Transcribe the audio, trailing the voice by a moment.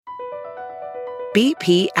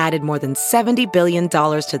BP added more than $70 billion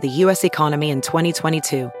to the U.S. economy in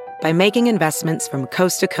 2022 by making investments from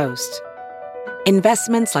coast to coast.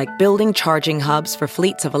 Investments like building charging hubs for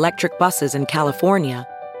fleets of electric buses in California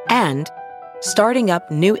and starting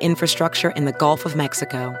up new infrastructure in the Gulf of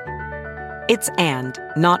Mexico. It's and,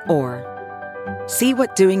 not or. See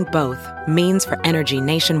what doing both means for energy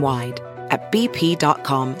nationwide at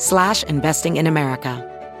bp.com/investing in America.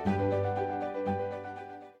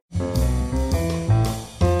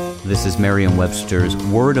 This is Merriam-Webster's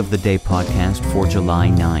Word of the Day podcast for July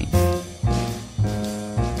 9th.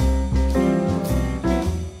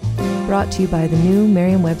 Brought to you by the new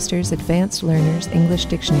Merriam-Webster's Advanced Learners English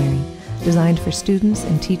Dictionary, designed for students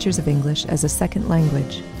and teachers of English as a second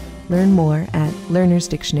language. Learn more at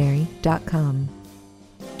learnersdictionary.com.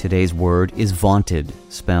 Today's word is vaunted,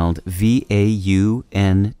 spelled V-A-U-N-T-E-D.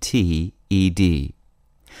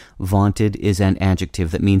 Vaunted is an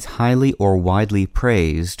adjective that means highly or widely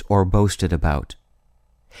praised or boasted about.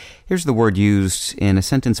 Here's the word used in a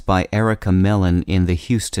sentence by Ericka Mellon in the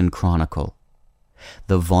Houston Chronicle.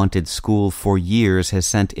 The vaunted school for years has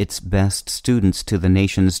sent its best students to the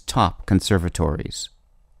nation's top conservatories.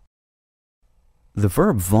 The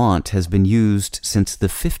verb vaunt has been used since the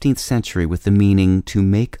 15th century with the meaning to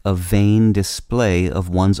make a vain display of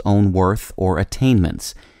one's own worth or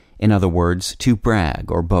attainments. In other words, to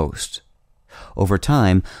brag or boast. Over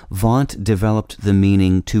time, vaunt developed the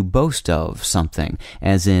meaning to boast of something,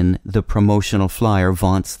 as in the promotional flier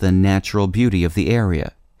vaunts the natural beauty of the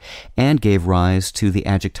area, and gave rise to the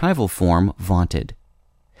adjectival form vaunted.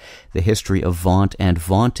 The history of vaunt and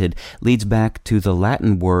vaunted leads back to the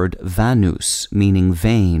Latin word vanus, meaning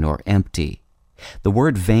vain or empty. The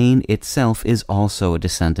word vain itself is also a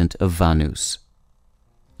descendant of vanus.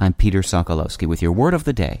 I'm Peter Sokolowski with your Word of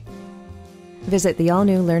the Day. Visit the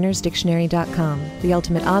all-new learnersdictionary.com, the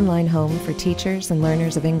ultimate online home for teachers and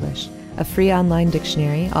learners of English. A free online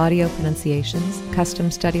dictionary, audio pronunciations, custom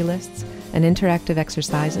study lists, and interactive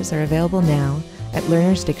exercises are available now at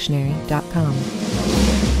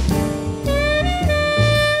learnersdictionary.com.